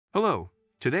Hello,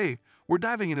 today we're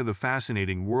diving into the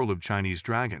fascinating world of Chinese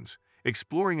dragons,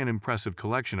 exploring an impressive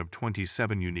collection of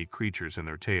 27 unique creatures and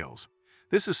their tales.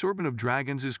 This assortment of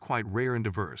dragons is quite rare and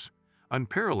diverse,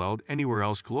 unparalleled anywhere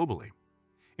else globally.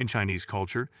 In Chinese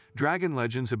culture, dragon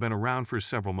legends have been around for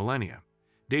several millennia,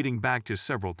 dating back to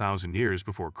several thousand years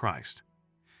before Christ.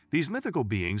 These mythical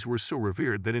beings were so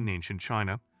revered that in ancient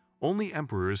China, only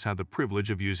emperors had the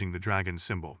privilege of using the dragon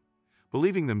symbol,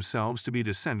 believing themselves to be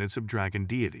descendants of dragon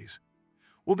deities.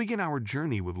 We'll begin our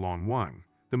journey with Longwang,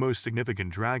 the most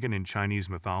significant dragon in Chinese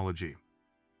mythology.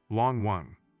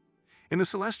 Longwang. In the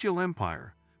Celestial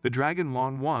Empire, the dragon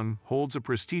Longwang holds a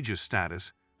prestigious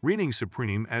status, reigning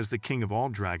supreme as the king of all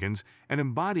dragons and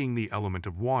embodying the element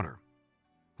of water.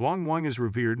 Longwang is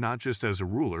revered not just as a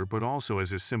ruler but also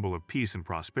as a symbol of peace and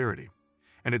prosperity,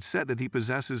 and it's said that he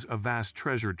possesses a vast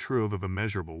treasure trove of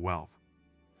immeasurable wealth.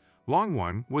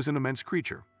 Longwang was an immense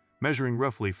creature, measuring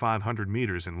roughly 500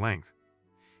 meters in length.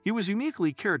 He was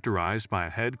uniquely characterized by a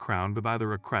head crowned with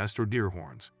either a crest or deer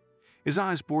horns. His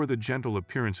eyes bore the gentle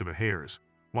appearance of a hare's,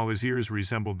 while his ears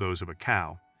resembled those of a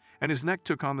cow, and his neck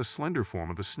took on the slender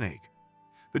form of a snake.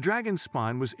 The dragon's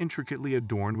spine was intricately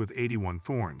adorned with 81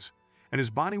 thorns, and his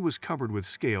body was covered with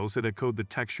scales that echoed the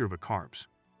texture of a carp's.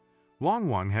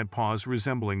 Longwang had paws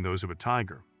resembling those of a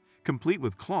tiger, complete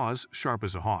with claws sharp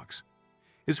as a hawk's.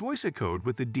 His voice echoed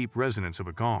with the deep resonance of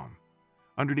a gong.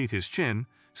 Underneath his chin,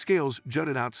 scales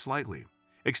jutted out slightly,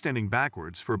 extending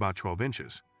backwards for about 12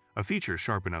 inches, a feature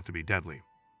sharp enough to be deadly.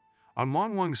 On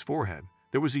Longwang's forehead,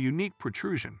 there was a unique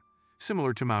protrusion,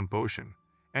 similar to Mount Boshan,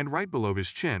 and right below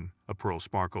his chin, a pearl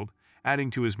sparkled,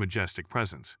 adding to his majestic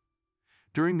presence.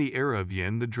 During the era of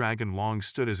Yin, the dragon long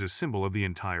stood as a symbol of the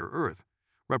entire earth,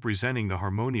 representing the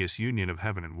harmonious union of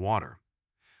heaven and water.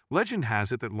 Legend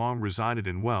has it that Long resided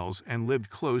in wells and lived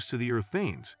close to the earth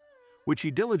veins, which he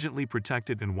diligently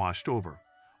protected and watched over,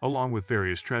 along with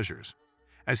various treasures.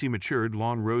 As he matured,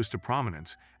 Long rose to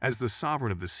prominence as the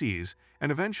sovereign of the seas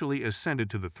and eventually ascended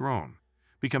to the throne,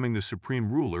 becoming the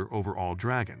supreme ruler over all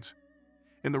dragons.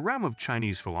 In the realm of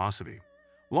Chinese philosophy,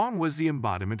 Long was the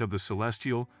embodiment of the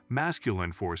celestial,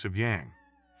 masculine force of Yang.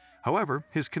 However,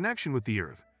 his connection with the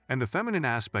earth and the feminine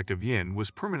aspect of Yin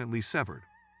was permanently severed.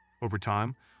 Over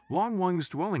time, Longwang's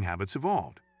dwelling habits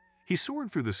evolved. He soared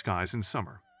through the skies in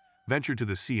summer, ventured to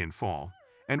the sea in fall,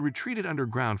 and retreated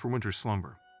underground for winter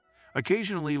slumber.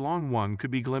 Occasionally, Longwang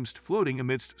could be glimpsed floating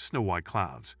amidst snow-white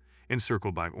clouds,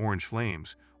 encircled by orange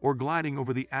flames, or gliding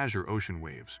over the azure ocean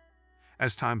waves.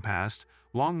 As time passed,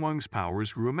 Longwang's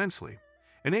powers grew immensely,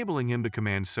 enabling him to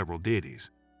command several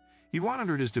deities. He brought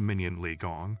under his dominion Li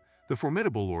Gong, the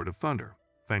formidable lord of thunder,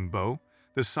 Feng Bo,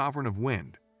 the sovereign of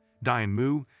wind, Dian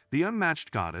Mu, the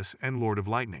unmatched goddess and lord of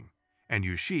lightning, and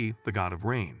Yu Shi, the god of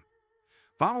rain.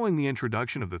 Following the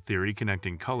introduction of the theory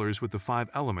connecting colors with the 5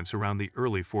 elements around the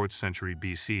early 4th century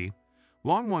BC,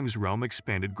 Longwang's realm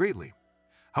expanded greatly.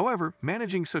 However,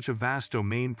 managing such a vast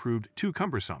domain proved too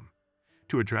cumbersome.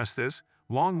 To address this,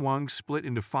 Longwang split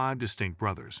into 5 distinct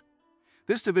brothers.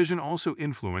 This division also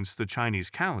influenced the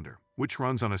Chinese calendar, which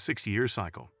runs on a 60-year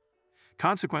cycle.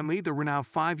 Consequently, there were now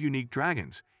 5 unique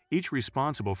dragons, each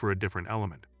responsible for a different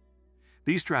element.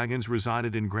 These dragons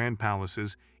resided in grand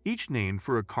palaces, each named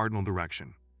for a cardinal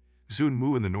direction: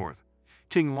 Xuanwu in the north,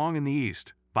 Qinglong in the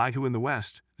east, Baihu in the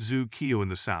west, Zhuque in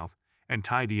the south, and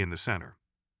Taidi in the center.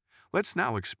 Let's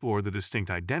now explore the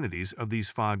distinct identities of these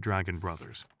 5 dragon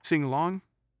brothers. Qinglong.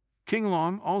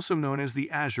 Qinglong, also known as the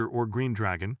azure or green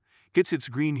dragon, gets its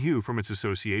green hue from its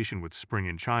association with spring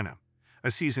in China,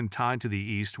 a season tied to the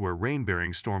east where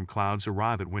rain-bearing storm clouds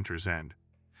arrive at winter's end.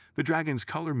 The dragon's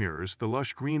color mirrors the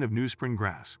lush green of new spring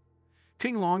grass.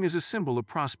 Qinglong is a symbol of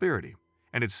prosperity,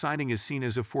 and its sighting is seen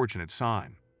as a fortunate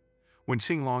sign. When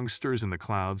Qinglong stirs in the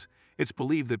clouds, it's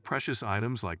believed that precious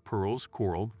items like pearls,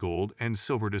 coral, gold, and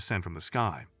silver descend from the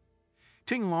sky.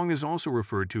 Qinglong is also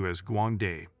referred to as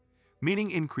Guangde, meaning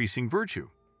increasing virtue.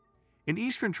 In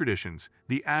Eastern traditions,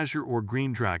 the azure or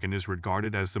green dragon is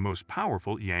regarded as the most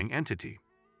powerful Yang entity.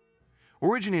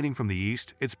 Originating from the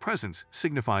east, its presence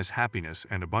signifies happiness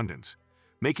and abundance,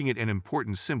 making it an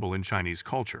important symbol in Chinese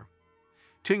culture.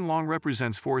 Qinglong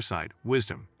represents foresight,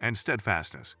 wisdom, and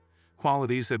steadfastness,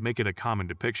 qualities that make it a common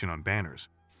depiction on banners.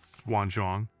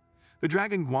 Guanzhong. The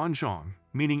dragon Guanzhong,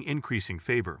 meaning increasing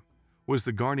favor, was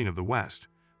the guardian of the west,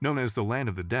 known as the land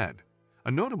of the dead,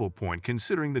 a notable point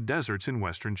considering the deserts in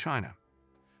western China.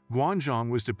 Guanzhong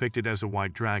was depicted as a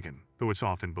white dragon, though it's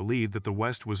often believed that the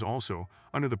West was also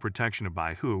under the protection of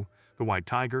Baihu, the white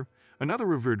tiger, another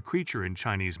revered creature in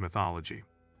Chinese mythology.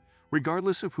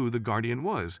 Regardless of who the guardian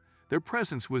was, their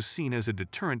presence was seen as a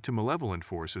deterrent to malevolent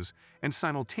forces and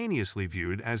simultaneously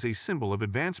viewed as a symbol of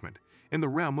advancement, in the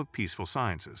realm of peaceful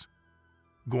sciences.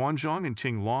 Guanzhong and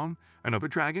Qinglong, another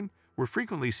dragon, were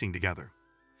frequently seen together.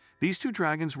 These two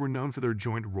dragons were known for their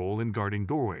joint role in guarding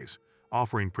doorways,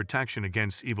 offering protection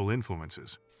against evil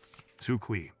influences.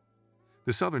 Zhuque,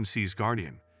 the southern sea's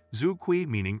guardian, Zhuque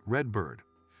meaning red bird,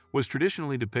 was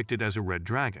traditionally depicted as a red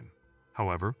dragon.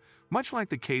 However, much like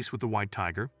the case with the white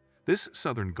tiger, this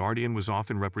southern guardian was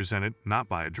often represented not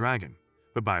by a dragon,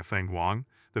 but by a fenghuang,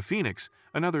 the phoenix,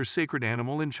 another sacred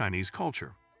animal in Chinese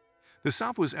culture. The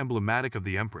south was emblematic of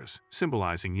the empress,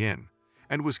 symbolizing yin,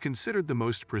 and was considered the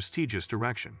most prestigious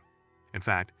direction. In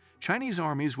fact, Chinese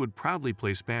armies would proudly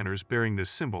place banners bearing this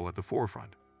symbol at the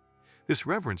forefront. This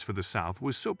reverence for the south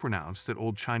was so pronounced that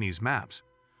old Chinese maps,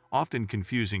 often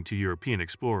confusing to European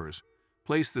explorers,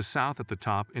 placed the south at the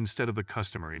top instead of the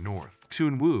customary north.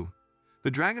 Xuanwu,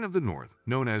 the dragon of the north,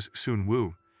 known as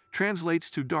Xuanwu, translates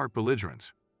to dark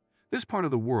belligerence. This part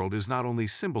of the world is not only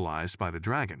symbolized by the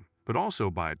dragon, but also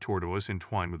by a tortoise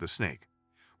entwined with a snake,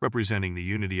 representing the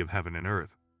unity of heaven and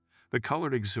earth. The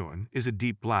colored exuan is a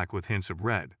deep black with hints of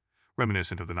red,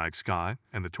 reminiscent of the night sky,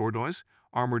 and the tortoise,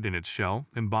 armored in its shell,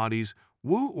 embodies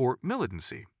Wu or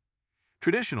militancy.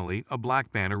 Traditionally, a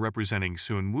black banner representing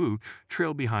Xuanwu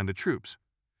trailed behind the troops.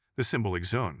 The symbol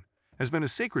exuan has been a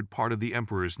sacred part of the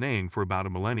emperor's name for about a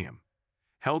millennium,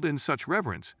 held in such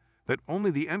reverence that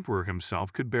only the emperor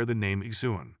himself could bear the name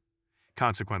exuan.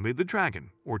 Consequently, the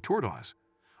dragon, or tortoise,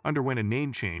 underwent a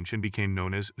name change and became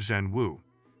known as Xuanwu,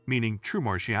 meaning true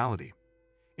martiality.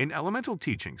 In elemental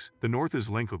teachings, the north is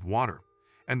linked with water,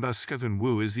 and thus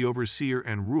Xuanwu is the overseer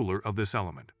and ruler of this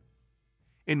element.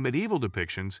 In medieval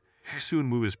depictions,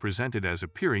 Xuanwu is presented as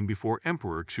appearing before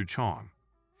Emperor Xuchong.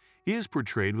 He is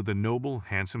portrayed with a noble,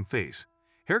 handsome face,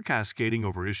 hair cascading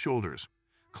over his shoulders,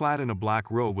 clad in a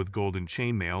black robe with golden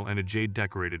chainmail and a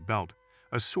jade-decorated belt,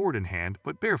 a sword in hand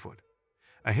but barefoot.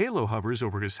 A halo hovers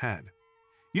over his head.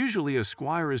 Usually a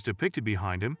squire is depicted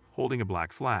behind him holding a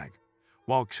black flag,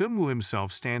 while Xuanwu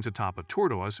himself stands atop a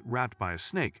tortoise wrapped by a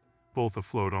snake, both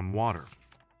afloat on water.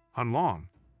 Hunlong,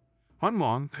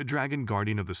 a dragon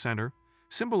guardian of the center,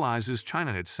 symbolizes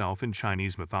China itself in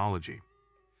Chinese mythology.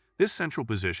 This central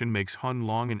position makes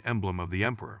Hunlong an emblem of the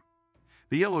emperor.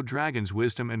 The yellow dragon's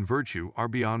wisdom and virtue are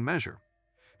beyond measure.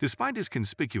 Despite his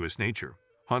conspicuous nature,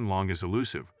 Hunlong is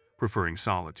elusive, preferring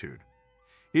solitude.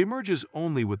 He emerges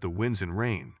only with the winds and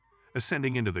rain,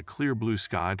 ascending into the clear blue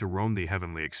sky to roam the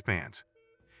heavenly expanse.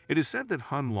 It is said that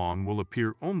Hunlong will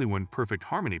appear only when perfect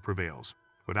harmony prevails.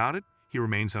 Without it, he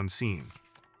remains unseen.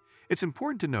 It's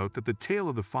important to note that the tale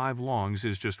of the five Longs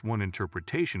is just one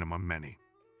interpretation among many.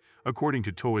 According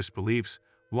to Taoist beliefs,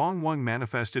 Longwang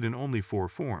manifested in only 4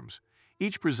 forms,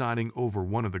 each presiding over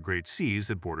one of the great seas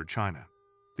that border China.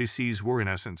 These seas were, in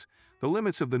essence, the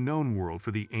limits of the known world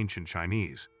for the ancient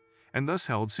Chinese, and thus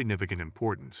held significant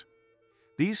importance.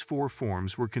 These 4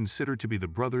 forms were considered to be the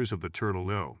brothers of the turtle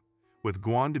Lo, with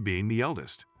Guan being the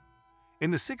eldest. In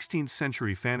the 16th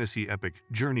century fantasy epic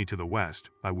Journey to the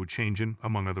West by Wu Chengjin,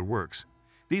 among other works,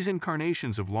 these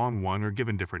incarnations of Longwang are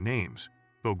given different names: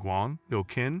 Lo Guan, Lo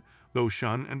Qin, Lo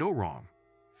Shun, and Orong.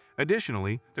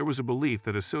 Additionally, there was a belief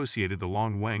that associated the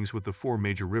Longwangs with the 4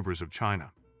 major rivers of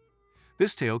China.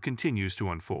 This tale continues to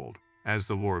unfold, as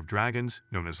the lore of dragons,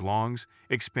 known as Longs,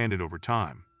 expanded over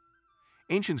time.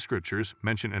 Ancient scriptures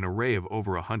mention an array of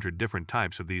over 100 different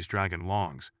types of these dragon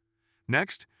Longs.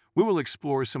 Next, we will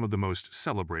explore some of the most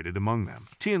celebrated among them.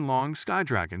 Qinglong sky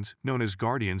dragons, known as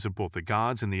guardians of both the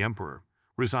gods and the emperor,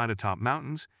 reside atop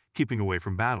mountains, keeping away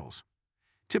from battles.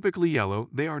 Typically yellow,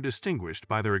 they are distinguished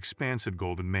by their expansive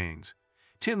golden manes.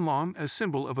 Qinglong, a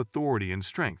symbol of authority and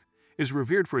strength, is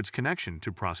revered for its connection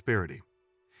to prosperity.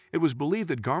 It was believed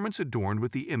that garments adorned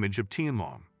with the image of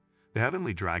Qinglong, the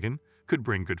heavenly dragon, could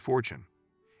bring good fortune.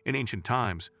 In ancient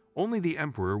times, only the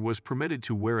emperor was permitted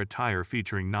to wear attire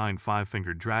featuring 9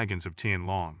 5-fingered dragons of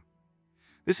Qinglong.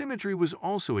 This imagery was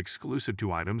also exclusive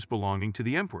to items belonging to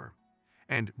the emperor,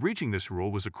 and breaching this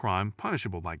rule was a crime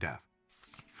punishable by death.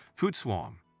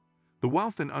 Futzlong. The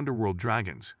wealth and underworld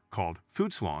dragons, called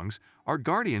Futzlongs, are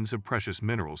guardians of precious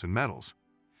minerals and metals.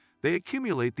 They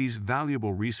accumulate these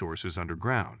valuable resources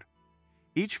underground.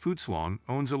 Each Futzlong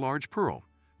owns a large pearl,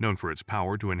 known for its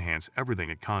power to enhance everything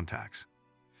it contacts.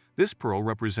 This pearl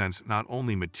represents not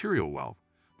only material wealth,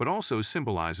 but also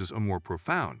symbolizes a more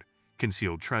profound,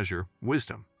 concealed treasure,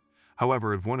 wisdom.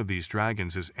 However, if one of these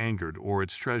dragons is angered or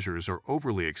its treasures are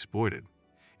overly exploited,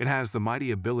 it has the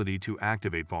mighty ability to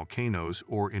activate volcanoes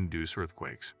or induce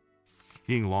earthquakes.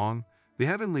 Qinglong, the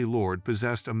heavenly lord,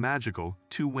 possessed a magical,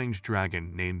 2-winged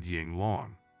dragon named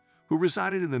Qinglong, who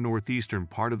resided in the northeastern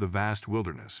part of the vast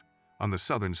wilderness, on the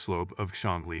southern slope of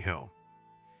Xiangli Hill.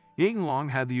 Qinglong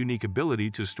had the unique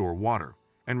ability to store water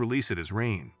and release it as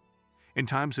rain. In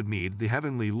times of need, the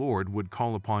Heavenly Lord would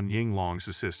call upon Qinglong's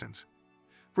assistance.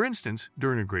 For instance,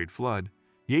 during a great flood,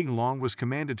 Qinglong was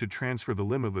commanded to transfer the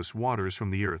limitless waters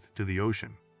from the earth to the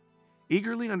ocean.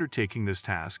 Eagerly undertaking this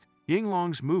task,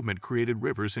 Qinglong's movement created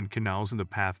rivers and canals in the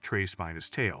path traced by his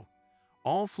tail,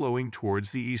 all flowing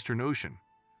towards the Eastern Ocean,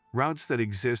 routes that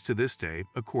exist to this day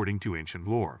according to ancient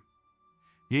lore.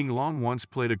 Qinglong once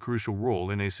played a crucial role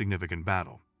in a significant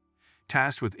battle.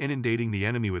 Tasked with inundating the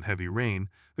enemy with heavy rain,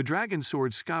 the dragon's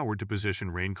sword scoured to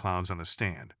position rain clouds on a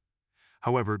stand.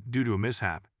 However, due to a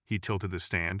mishap, he tilted the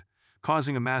stand,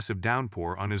 causing a massive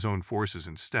downpour on his own forces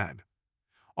instead.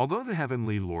 Although the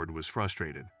Heavenly Lord was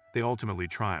frustrated, they ultimately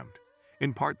triumphed,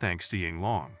 in part thanks to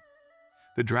Qinglong.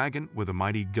 The dragon, with a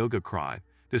mighty Goga cry,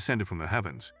 descended from the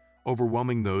heavens,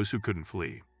 overwhelming those who couldn't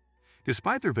flee.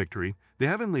 Despite their victory, the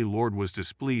Heavenly Lord was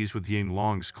displeased with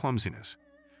Qinglong's clumsiness.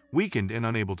 Weakened and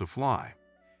unable to fly,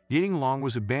 Qinglong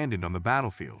was abandoned on the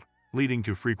battlefield, leading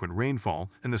to frequent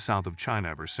rainfall in the south of China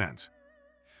ever since.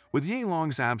 With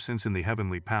Qinglong's absence in the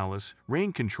Heavenly Palace,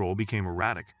 rain control became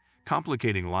erratic,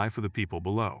 complicating life for the people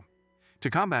below. To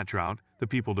combat drought, the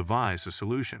people devised a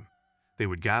solution. They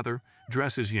would gather,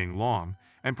 dress as Qinglong,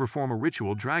 and perform a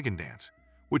ritual dragon dance,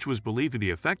 which was believed to be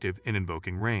effective in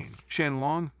invoking rain.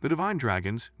 Shanlong, the divine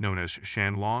dragons, known as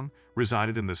Shanlong,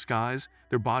 resided in the skies,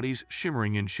 their bodies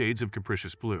shimmering in shades of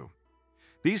capricious blue.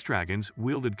 These dragons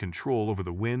wielded control over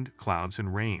the wind, clouds,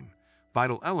 and rain,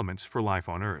 vital elements for life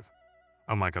on Earth.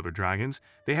 Unlike other dragons,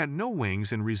 they had no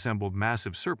wings and resembled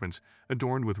massive serpents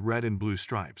adorned with red and blue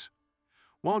stripes.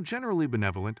 While generally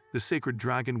benevolent, the sacred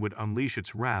dragon would unleash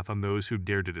its wrath on those who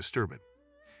dared to disturb it.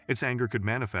 Its anger could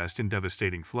manifest in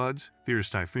devastating floods, fierce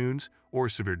typhoons, or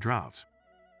severe droughts.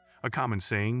 A common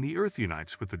saying, "the earth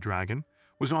unites with the dragon,"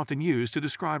 was often used to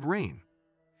describe rain.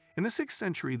 In the 6th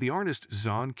century, the artist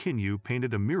Zhang Qinyu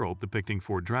painted a mural depicting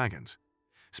 4 dragons.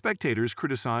 Spectators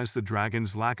criticized the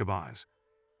dragon's lack of eyes.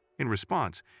 In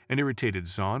response, an irritated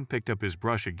Zhang picked up his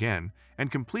brush again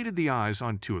and completed the eyes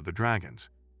on 2 of the dragons.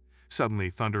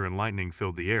 Suddenly, thunder and lightning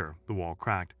filled the air, the wall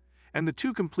cracked, and the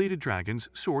 2 completed dragons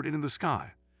soared into the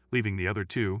sky, leaving the other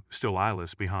 2 still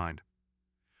eyeless behind.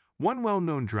 One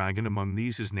well-known dragon among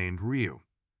these is named Ryu.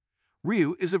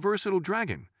 Ryu is a versatile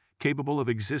dragon, capable of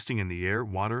existing in the air,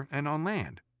 water, and on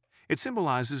land. It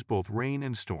symbolizes both rain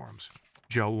and storms.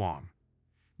 Jiaolong.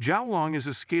 Jiaolong is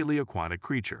a scaly aquatic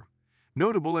creature,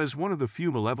 notable as one of the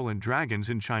few malevolent dragons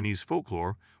in Chinese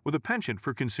folklore with a penchant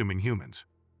for consuming humans.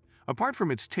 Apart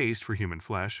from its taste for human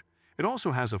flesh, it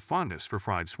also has a fondness for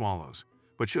fried swallows,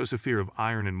 but shows a fear of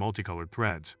iron and multicolored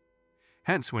threads.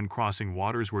 Hence, when crossing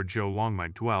waters where Jiaolong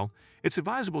might dwell, it's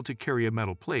advisable to carry a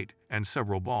metal plate and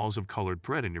several balls of colored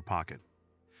thread in your pocket.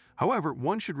 However,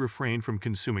 one should refrain from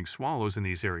consuming swallows in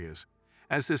these areas,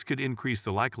 as this could increase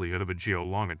the likelihood of a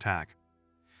Jiaolong attack.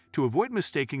 To avoid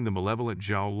mistaking the malevolent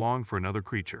Jiaolong for another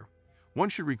creature, one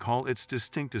should recall its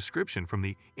distinct description from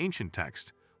the ancient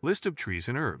text, List of Trees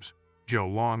and Herbs.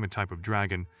 Jiaolong, a type of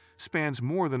dragon, spans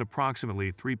more than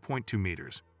approximately 3.2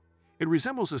 meters. It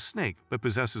resembles a snake but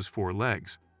possesses 4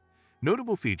 legs.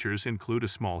 Notable features include a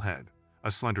small head, a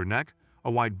slender neck,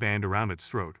 a white band around its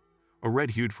throat, a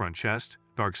red-hued front chest,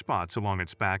 dark spots along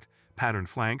its back, patterned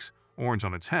flanks, horns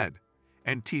on its head,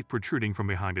 and teeth protruding from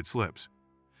behind its lips.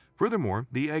 Furthermore,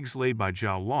 the eggs laid by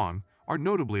Jiaolong are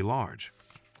notably large.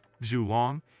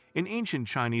 Zhuque. In ancient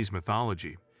Chinese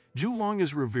mythology, Zhuque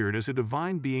is revered as a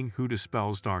divine being who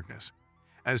dispels darkness.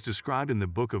 As described in the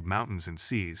Book of Mountains and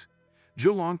Seas,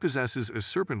 Zhuque possesses a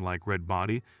serpent-like red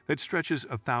body that stretches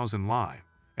 1,000 li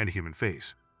and a human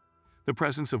face. The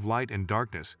presence of light and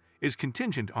darkness is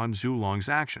contingent on Zhuque's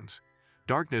actions.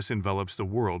 Darkness envelops the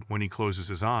world when he closes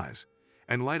his eyes,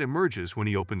 and light emerges when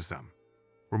he opens them.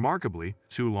 Remarkably,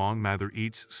 Zhuque neither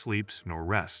eats, sleeps, nor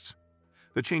rests.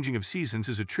 The changing of seasons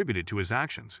is attributed to his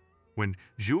actions. When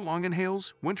Zhuque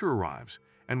inhales, winter arrives,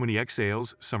 and when he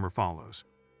exhales, summer follows.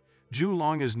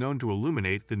 Zhuque is known to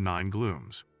illuminate the 9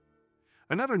 glooms.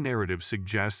 Another narrative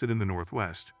suggests that in the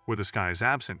northwest, where the sky is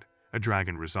absent, a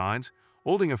dragon resides,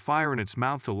 holding a fire in its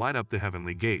mouth to light up the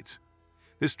heavenly gates.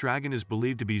 This dragon is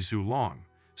believed to be Zhuque,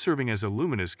 serving as a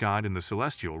luminous guide in the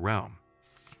celestial realm.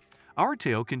 Our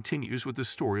tale continues with the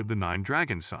story of the 9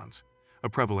 dragon sons, a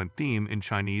prevalent theme in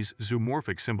Chinese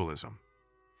zoomorphic symbolism.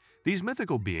 These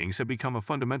mythical beings have become a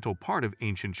fundamental part of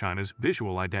ancient China's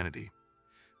visual identity,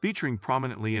 featuring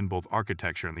prominently in both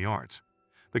architecture and the arts.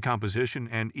 The composition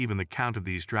and even the count of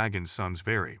these dragon sons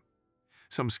vary.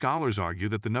 Some scholars argue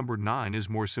that the number 9 is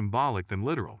more symbolic than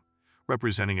literal,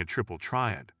 representing a triple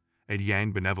triad, a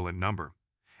yang benevolent number,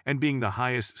 and being the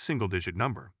highest single-digit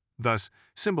number. thus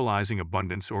symbolizing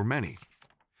abundance or many.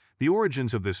 The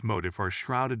origins of this motif are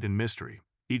shrouded in mystery.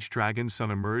 Each dragon's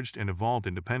son emerged and evolved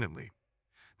independently.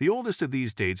 The oldest of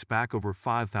these dates back over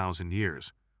 5,000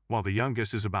 years, while the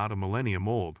youngest is about a millennium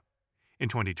old. In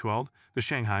 2012, the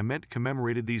Shanghai Mint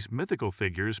commemorated these mythical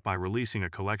figures by releasing a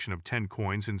collection of 10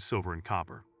 coins in silver and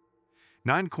copper.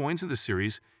 9 coins in the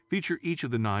series feature each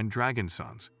of the 9 dragon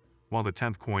sons, while the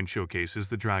 10th coin showcases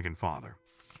the dragon father.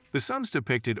 The sons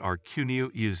depicted are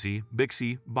Qinglong, Yizi,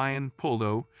 Bixi, Bian,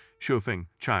 Puldo, Shufeng,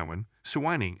 Chaiwan,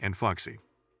 Xuanwu, and Fuxi.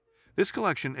 This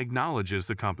collection acknowledges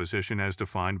the composition as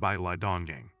defined by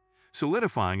Longwang,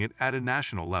 solidifying it at a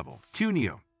national level.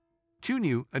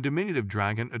 Xuanwu, a diminutive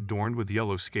dragon adorned with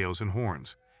yellow scales and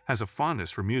horns, has a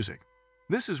fondness for music.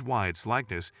 This is why its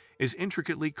likeness is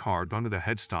intricately carved onto the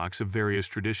headstocks of various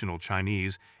traditional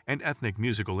Chinese and ethnic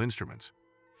musical instruments.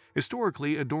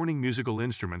 Historically, adorning musical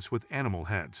instruments with animal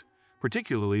heads,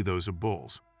 particularly those of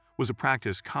bulls, was a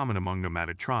practice common among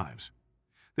nomadic tribes.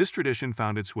 This tradition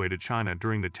found its way to China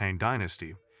during the Tang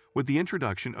dynasty with the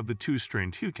introduction of the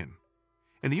two-stringed huqin.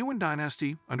 In the Yuan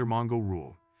dynasty, under Mongol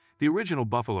rule, the original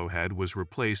buffalo head was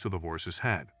replaced with a horse's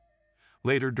head.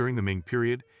 Later, during the Ming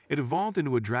period, it evolved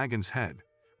into a dragon's head,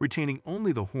 retaining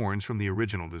only the horns from the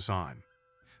original design.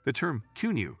 The term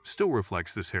Xuanwu still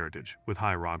reflects this heritage, with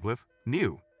hieroglyph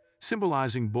Niu,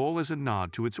 symbolizing bull as a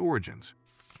nod to its origins.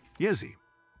 Yizi,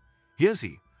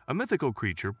 a mythical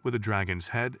creature with a dragon's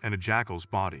head and a jackal's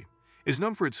body, is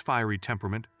known for its fiery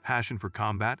temperament, passion for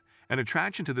combat, and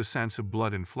attraction to the sense of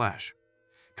blood and flesh.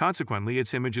 Consequently,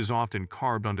 its image is often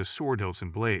carved onto sword hilts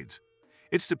and blades.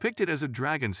 It's depicted as a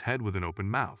dragon's head with an open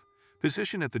mouth,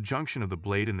 positioned at the junction of the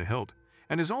blade and the hilt,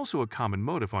 and is also a common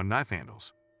motif on knife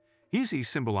handles. Yizi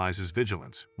symbolizes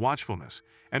vigilance, watchfulness,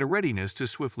 and a readiness to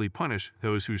swiftly punish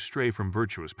those who stray from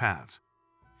virtuous paths.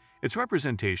 Its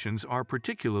representations are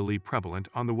particularly prevalent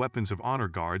on the weapons of honor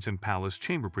guards and palace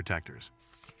chamber protectors.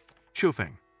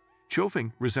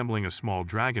 Chofeng, resembling a small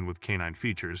dragon with canine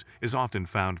features, is often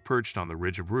found perched on the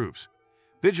ridge of roofs,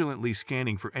 vigilantly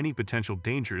scanning for any potential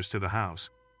dangers to the house.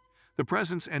 The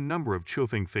presence and number of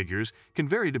Chofeng figures can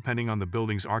vary depending on the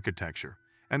building's architecture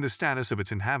and the status of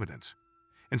its inhabitants.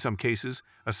 In some cases,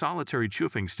 a solitary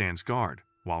Chofeng stands guard,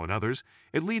 while in others,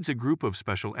 it leads a group of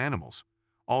special animals,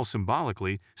 all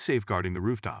symbolically safeguarding the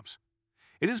rooftops.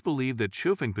 It is believed that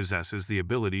Chofeng possesses the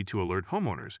ability to alert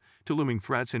homeowners to looming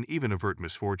threats and even avert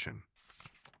misfortune.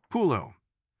 Pullo,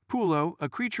 a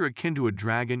creature akin to a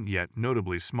dragon yet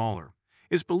notably smaller,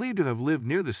 is believed to have lived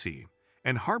near the sea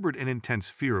and harbored an intense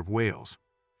fear of whales.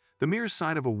 The mere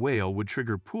sight of a whale would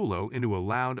trigger Pullo into a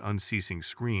loud, unceasing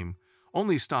scream,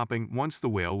 only stopping once the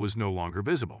whale was no longer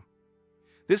visible.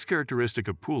 This characteristic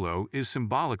of Pullo is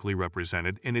symbolically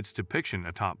represented in its depiction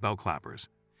atop bell clappers,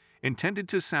 intended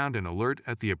to sound an alert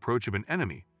at the approach of an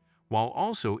enemy, while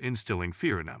also instilling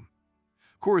fear in them.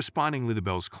 Correspondingly, the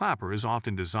bell's clapper is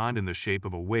often designed in the shape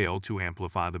of a whale to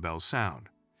amplify the bell's sound,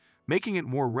 making it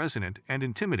more resonant and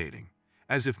intimidating,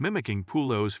 as if mimicking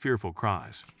Pullo's fearful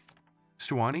cries.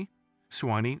 Xuanwu,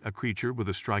 a creature with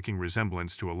a striking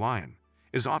resemblance to a lion,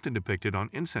 is often depicted on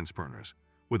incense burners,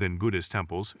 within Buddhist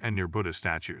temples and near Buddhist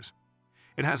statues.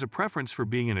 It has a preference for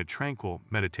being in a tranquil,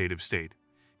 meditative state,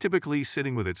 typically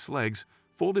sitting with its legs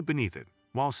folded beneath it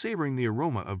while savoring the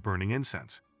aroma of burning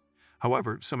incense.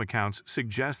 However, some accounts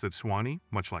suggest that Xuanwu,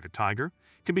 much like a tiger,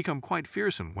 can become quite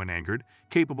fearsome when angered,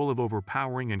 capable of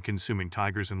overpowering and consuming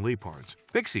tigers and leopards.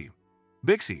 Bixi,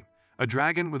 a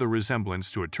dragon with a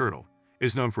resemblance to a turtle,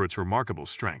 is known for its remarkable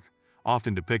strength,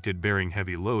 often depicted bearing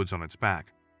heavy loads on its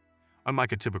back.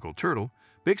 Unlike a typical turtle,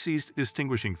 Bixi's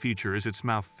distinguishing feature is its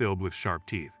mouth filled with sharp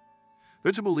teeth.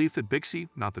 There's a belief that Bixi,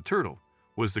 not the turtle,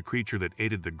 was the creature that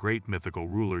aided the great mythical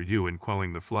ruler Yu in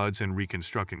quelling the floods and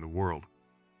reconstructing the world.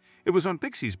 It was on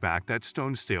Bixi's back that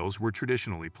stone stales were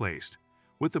traditionally placed,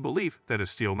 with the belief that a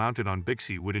stele mounted on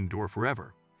Bixi would endure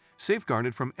forever,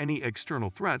 safeguarded from any external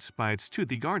threats by its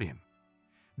toothy guardian.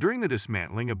 During the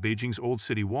dismantling of Beijing's old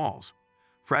city walls,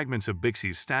 fragments of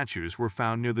Bixi's statues were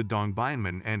found near the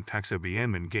Dongbianmen and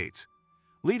Taxibianmen gates,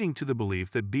 leading to the belief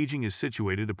that Beijing is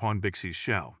situated upon Bixi's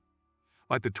shell.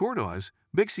 Like the tortoise,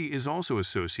 Bixi is also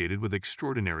associated with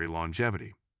extraordinary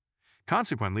longevity.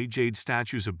 Consequently, jade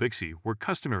statues of Bixi were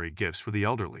customary gifts for the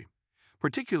elderly,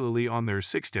 particularly on their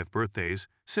 60th birthdays,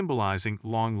 symbolizing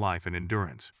long life and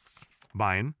endurance.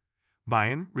 Bian,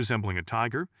 resembling a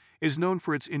tiger, is known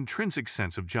for its intrinsic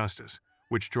sense of justice,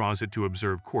 which draws it to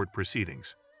observe court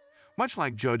proceedings. Much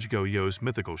like Judge Goyo's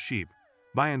mythical sheep,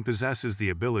 Bian possesses the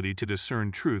ability to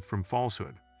discern truth from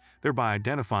falsehood, thereby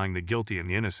identifying the guilty and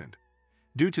the innocent.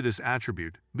 Due to this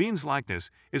attribute, Bian's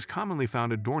likeness is commonly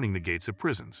found adorning the gates of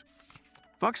prisons.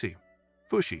 Fuxi,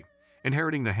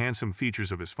 inheriting the handsome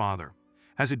features of his father,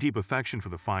 has a deep affection for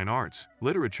the fine arts,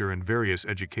 literature, and various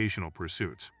educational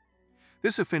pursuits.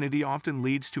 This affinity often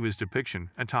leads to his depiction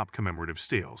atop commemorative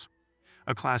steles.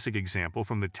 A classic example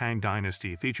from the Tang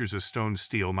dynasty features a stone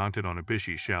stele mounted on a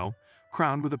bishi shell,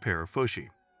 crowned with a pair of fushi.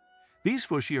 These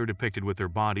fushi are depicted with their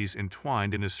bodies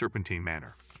entwined in a serpentine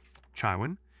manner.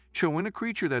 Chuan, a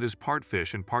creature that is part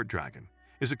fish and part dragon,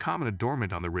 is a common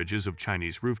adornment on the ridges of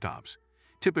Chinese rooftops,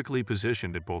 typically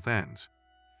positioned at both ends.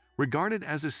 Regarded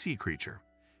as a sea creature,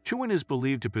 Chuan is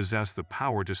believed to possess the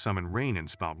power to summon rain and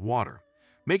spout water,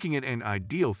 making it an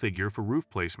ideal figure for roof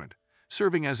placement,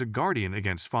 serving as a guardian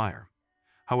against fire.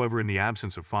 However, in the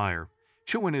absence of fire,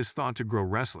 Chuan is thought to grow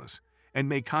restless and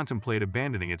may contemplate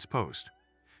abandoning its post.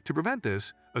 To prevent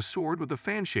this, a sword with a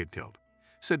fan-shaped hilt,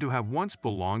 said to have once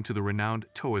belonged to the renowned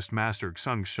Taoist master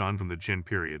Xuanwu from the Jin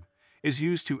period, is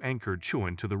used to anchor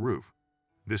Chuan to the roof.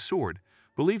 This sword,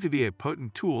 believed to be a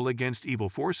potent tool against evil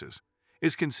forces,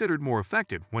 is considered more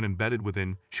effective when embedded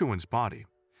within Chuan's body,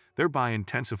 thereby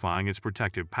intensifying its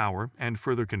protective power and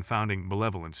further confounding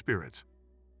malevolent spirits.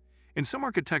 In some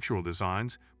architectural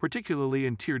designs, particularly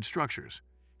in tiered structures,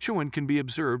 Chuan can be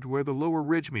observed where the lower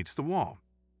ridge meets the wall.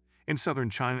 In southern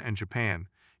China and Japan,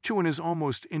 Chuan is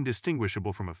almost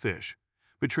indistinguishable from a fish,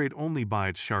 betrayed only by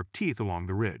its sharp teeth along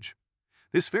the ridge.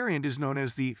 This variant is known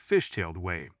as the fish-tailed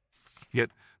wei.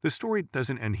 Yet, the story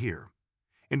doesn't end here.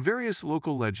 In various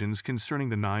local legends concerning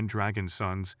the 9 dragon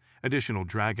sons, additional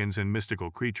dragons and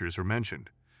mystical creatures are mentioned,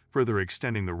 further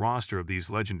extending the roster of these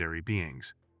legendary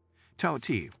beings. Tao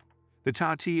Ti. The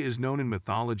Tao Ti is known in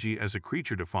mythology as a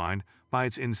creature defined by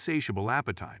its insatiable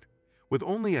appetite, with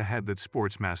only a head that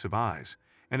sports massive eyes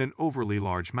and an overly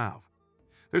large mouth.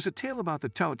 There's a tale about the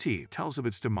Tao Ti tells of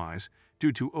its demise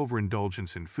due to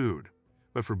overindulgence in food,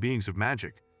 but for beings of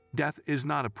magic, death is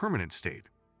not a permanent state.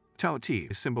 Tao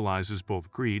Ti symbolizes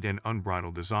both greed and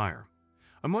unbridled desire,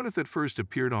 a motif that first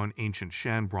appeared on ancient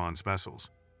Shan bronze vessels.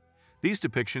 These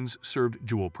depictions served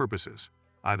dual purposes,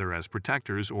 either as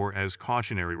protectors or as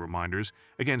cautionary reminders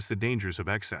against the dangers of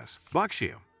excess.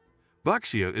 Baxia.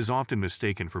 Baxia is often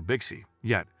mistaken for Bixi,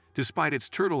 yet, despite its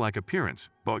turtle-like appearance,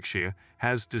 Baxia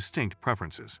has distinct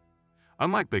preferences.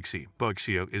 Unlike Bixi,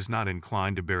 Baxia is not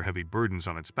inclined to bear heavy burdens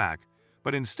on its back,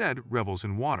 but instead revels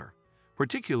in water,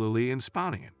 particularly in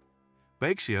spouting it.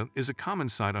 Baxia is a common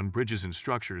sight on bridges and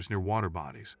structures near water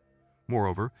bodies.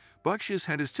 Moreover, Baxia's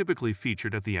head is typically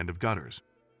featured at the end of gutters.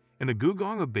 In the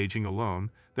Guanzhong of Beijing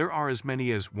alone, there are as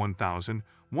many as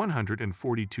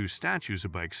 1,142 statues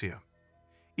of Baxia.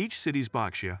 Each city's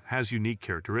Baxia has unique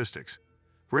characteristics.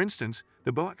 For instance,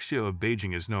 the Baxia of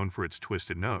Beijing is known for its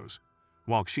twisted nose,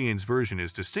 while Xi'an's version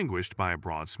is distinguished by a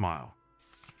broad smile.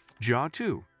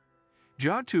 Jiatu.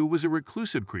 Jiatu was a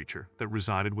reclusive creature that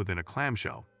resided within a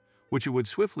clamshell, which it would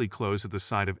swiftly close at the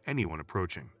sight of anyone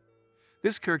approaching.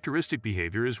 This characteristic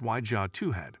behavior is why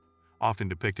Jiatu head, often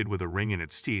depicted with a ring in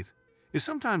its teeth, is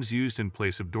sometimes used in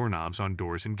place of doorknobs on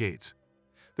doors and gates.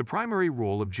 The primary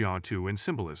role of Jiatu in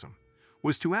symbolism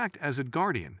was to act as a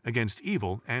guardian against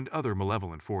evil and other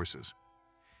malevolent forces.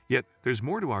 Yet, there's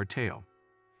more to our tale.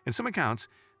 In some accounts,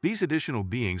 these additional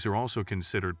beings are also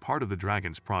considered part of the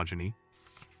dragon's progeny.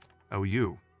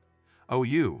 Oyu.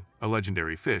 Oyu, a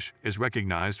legendary fish, is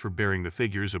recognized for bearing the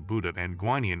figures of Buddha and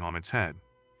Guanyin on its head.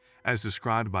 As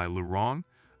described by Lu Rong,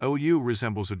 Oyu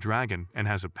resembles a dragon and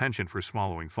has a penchant for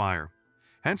swallowing fire,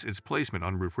 hence its placement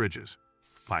on roof ridges.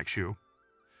 Pikeshu.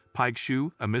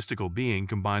 Pikeshu, a mystical being,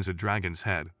 combines a dragon's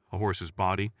head, a horse's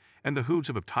body, and the hooves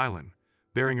of a Thailand,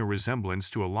 bearing a resemblance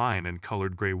to a lion and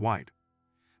colored gray-white.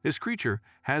 This creature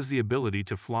has the ability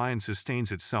to fly and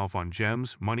sustains itself on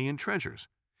gems, money, and treasures.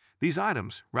 These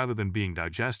items, rather than being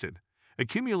digested,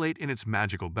 accumulate in its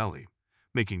magical belly,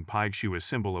 making Pikeshu a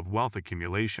symbol of wealth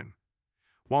accumulation.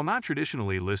 While not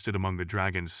traditionally listed among the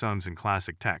dragon's sons in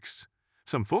classic texts,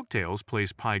 some folktales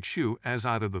place Pikeshu as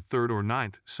either the 3rd or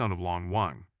 9th son of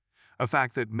Longwang, a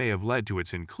fact that may have led to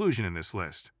its inclusion in this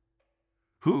list.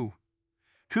 Hu,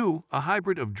 a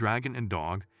hybrid of dragon and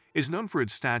dog, is known for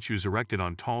its statues erected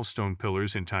on tall stone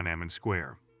pillars in Tiananmen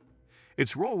Square.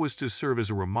 Its role was to serve as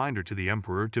a reminder to the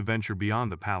emperor to venture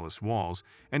beyond the palace walls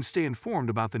and stay informed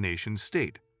about the nation's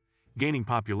state, gaining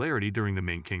popularity during the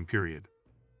Ming Qing period.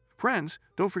 Friends,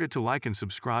 don't forget to like and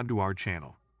subscribe to our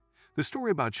channel. The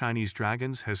story about Chinese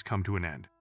dragons has come to an end.